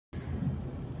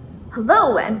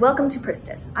Hello and welcome to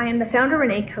Pristus. I am the founder,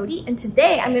 Renae Cody, and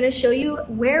today I'm going to show you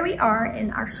where we are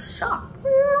in our shop.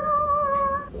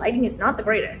 Lighting is not the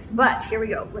greatest, but here we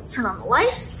go. Let's turn on the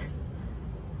lights.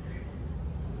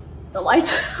 The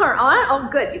lights are on. Oh,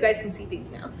 good. You guys can see things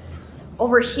now.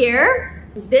 Over here,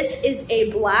 this is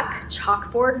a black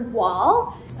chalkboard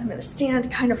wall. I'm going to stand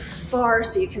kind of far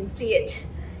so you can see it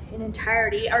in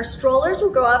entirety. Our strollers will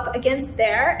go up against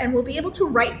there and we'll be able to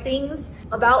write things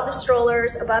about the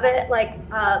strollers above it, like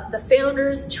the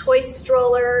Founder's Choice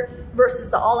stroller versus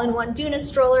the all-in-one Duna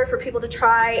stroller for people to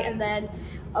try. And then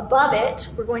above it,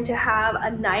 we're going to have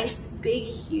a nice, big,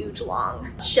 huge,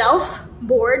 long shelf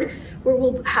board where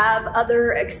we'll have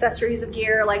other accessories of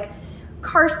gear like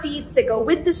car seats that go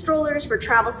with the strollers for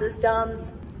travel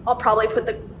systems. I'll probably put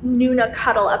the Nuna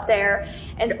cuddle up there.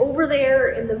 And over there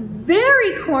in the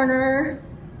very corner,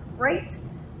 right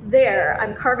there,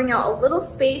 I'm carving out a little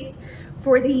space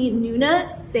for the Nuna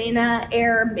Sena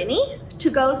Air Mini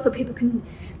to go so people can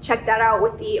check that out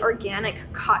with the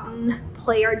organic cotton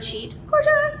play yard sheet.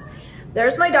 Gorgeous.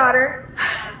 There's my daughter.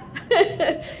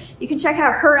 You can check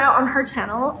out her out on her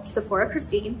channel, Sephora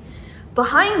Christine.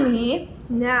 Behind me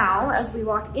now, as we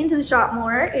walk into the shop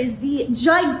more, is the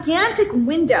gigantic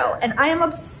window, and I am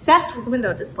obsessed with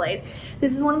window displays.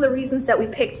 This is one of the reasons that we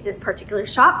picked this particular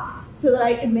shop, so that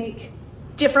I can make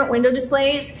different window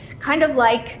displays, kind of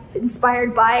like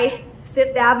inspired by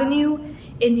Fifth Avenue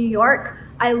in New York.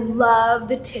 I love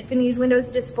the Tiffany's windows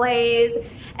displays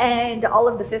and all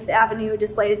of the Fifth Avenue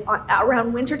displays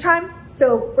around wintertime.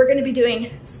 So we're gonna be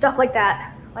doing stuff like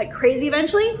that like crazy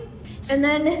eventually. And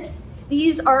then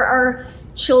these are our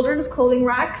children's clothing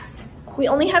racks. We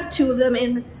only have 2 of them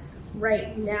in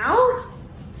right now,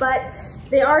 but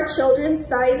they are children's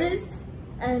sizes,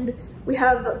 and we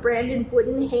have branded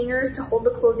wooden hangers to hold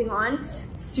the clothing on.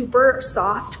 Super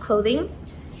soft clothing.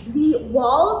 The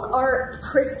walls are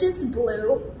Pristus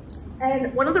blue,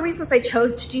 and one of the reasons I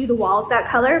chose to do the walls that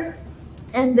color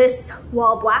and this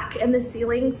wall black and the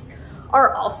ceilings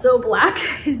are also black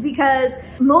is because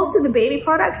most of the baby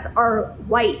products are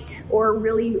white or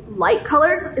really light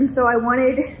colors. And so I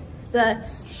wanted the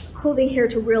clothing here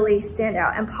to really stand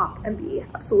out and pop and be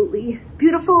absolutely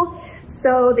beautiful.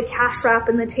 So the cash wrap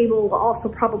and the table will also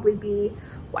probably be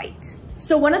white.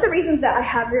 So one of the reasons that I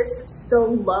have this so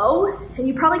low, and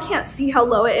you probably can't see how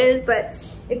low it is, but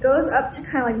it goes up to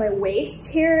kind of like my waist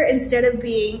here instead of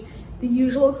being the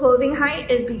usual clothing height,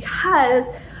 is because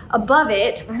above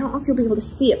it, I don't know if you'll be able to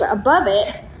see it, but above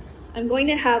it, I'm going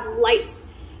to have lights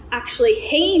actually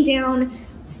hanging down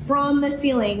from the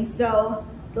ceiling. So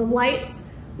the lights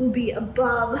will be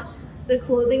above the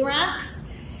clothing racks,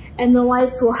 and the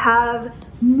lights will have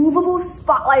movable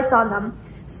spotlights on them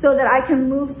so that I can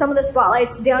move some of the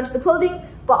spotlights down to the clothing,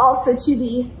 but also to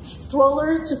the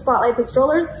strollers to spotlight the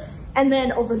strollers. And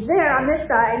then over there on this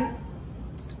side,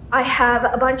 I have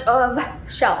a bunch of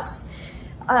shelves.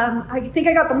 I think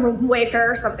I got them from Wayfair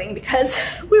or something because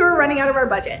we were running out of our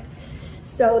budget.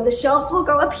 So the shelves will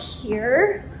go up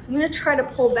here. I'm gonna try to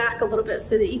pull back a little bit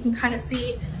so that you can kind of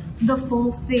see the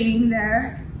full thing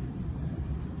there.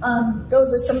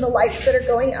 Those are some of the lights that are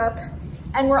going up.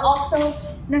 And we're also,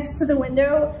 next to the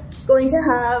window, going to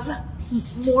have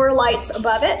more lights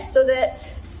above it so that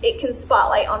it can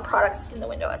spotlight on products in the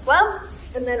window as well.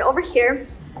 And then over here,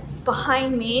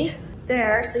 behind me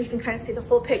there, so you can kind of see the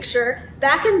full picture,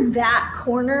 back in that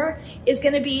corner is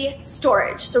going to be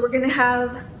storage. So we're going to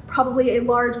have probably a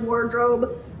large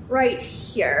wardrobe right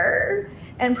here,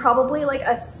 and probably like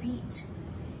a seat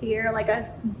here, like a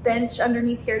bench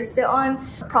underneath here to sit on,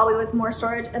 probably with more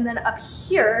storage. And then up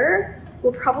here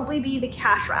will probably be the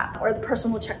cash wrap, or the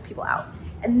person will check people out.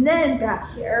 And then back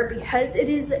here, because it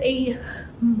is a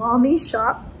mommy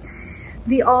shop,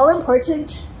 the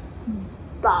all-important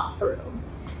bathroom.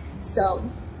 So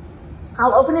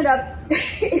I'll open it up.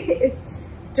 It's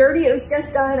dirty, it was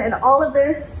just done, and all of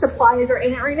the supplies are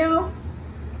in it right now.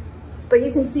 But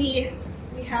you can see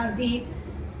we have the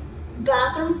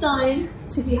bathroom sign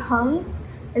to be hung,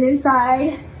 and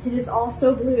inside it is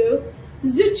also blue.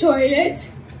 The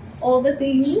toilet, all the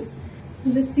things,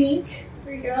 the sink,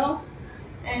 there you go,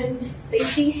 and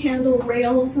safety handle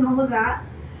rails and all of that.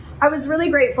 I was really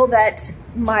grateful that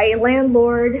my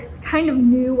landlord kind of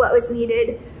knew what was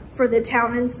needed for the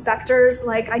town inspectors.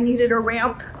 Like, I needed a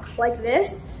ramp like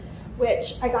this,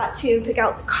 which I got to pick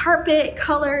out the carpet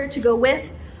color to go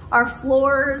with our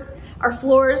floors. Our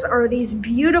floors are these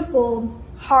beautiful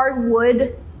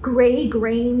hardwood gray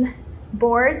grain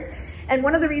boards. And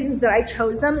one of the reasons that I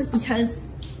chose them is because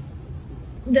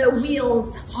the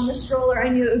wheels on the stroller, I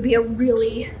knew it would be a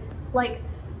really like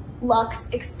luxe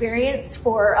experience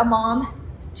for a mom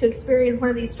to experience one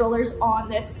of these strollers on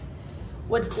this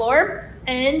wood floor,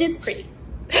 and it's pretty.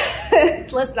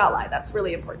 Let's not lie, that's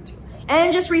really important too.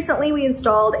 And just recently we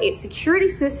installed a security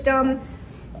system.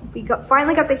 We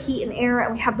finally got the heat and air,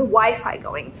 and we have the Wi-Fi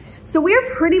going. So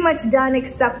we're pretty much done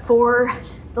except for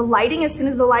the lighting. As soon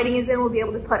as the lighting is in, we'll be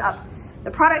able to put up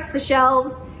the products, the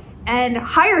shelves, and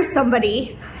hire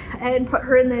somebody and put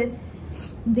her in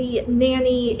the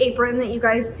nanny apron that you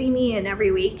guys see me in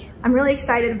every week. I'm really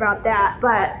excited about that,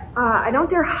 but I don't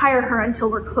dare hire her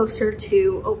until we're closer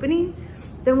to opening.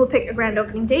 Then we'll pick a grand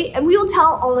opening date, and we will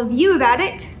tell all of you about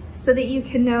it so that you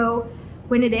can know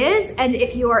when it is. And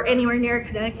if you are anywhere near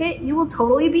Connecticut, you will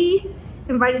totally be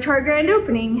invited to our grand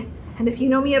opening. And if you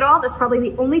know me at all, that's probably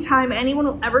the only time anyone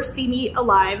will ever see me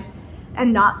alive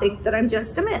and not think that I'm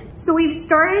just a myth. So we've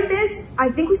started this, I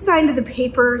think we signed the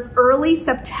papers early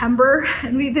September,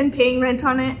 and we've been paying rent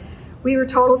on it. We were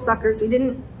total suckers.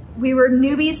 We were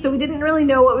newbies, so we didn't really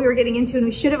know what we were getting into, and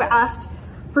we should have asked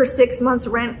for 6 months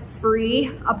rent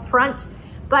free up front,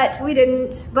 but we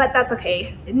didn't, but that's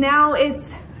okay. Now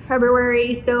it's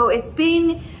February, so it's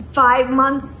been 5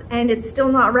 months and it's still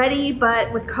not ready,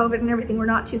 but with COVID and everything, we're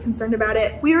not too concerned about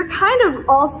it. We were kind of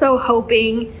also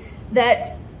hoping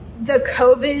that the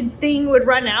COVID thing would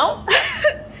run out,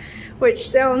 which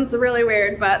sounds really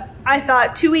weird, but I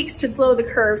thought 2 weeks to slow the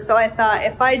curve. So I thought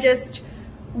if I just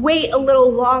wait a little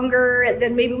longer,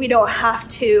 then maybe we don't have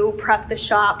to prep the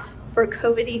shop for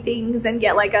COVID-y things and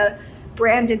get like a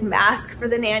branded mask for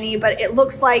the nanny. But it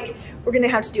looks like we're gonna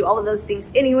have to do all of those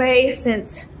things anyway,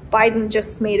 since Biden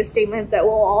just made a statement that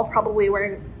we'll all probably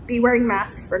be wearing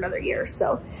masks for another year.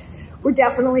 So we're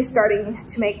definitely starting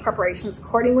to make preparations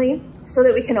accordingly so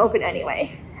that we can open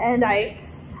anyway. And I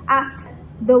asked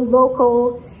the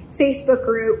local Facebook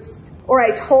groups, or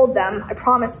I told them, I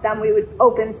promised them we would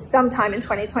open sometime in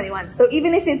 2021. So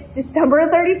even if it's December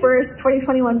 31st,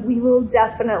 2021, we will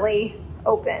definitely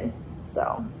open.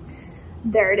 So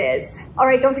there it is. All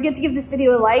right, don't forget to give this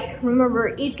video a like.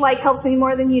 Remember, each like helps me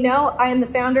more than you know. I am the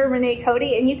founder, Renae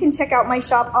Cody, and you can check out my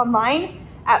shop online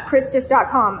at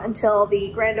pristus.com until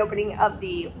the grand opening of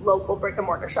the local brick and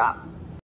mortar shop.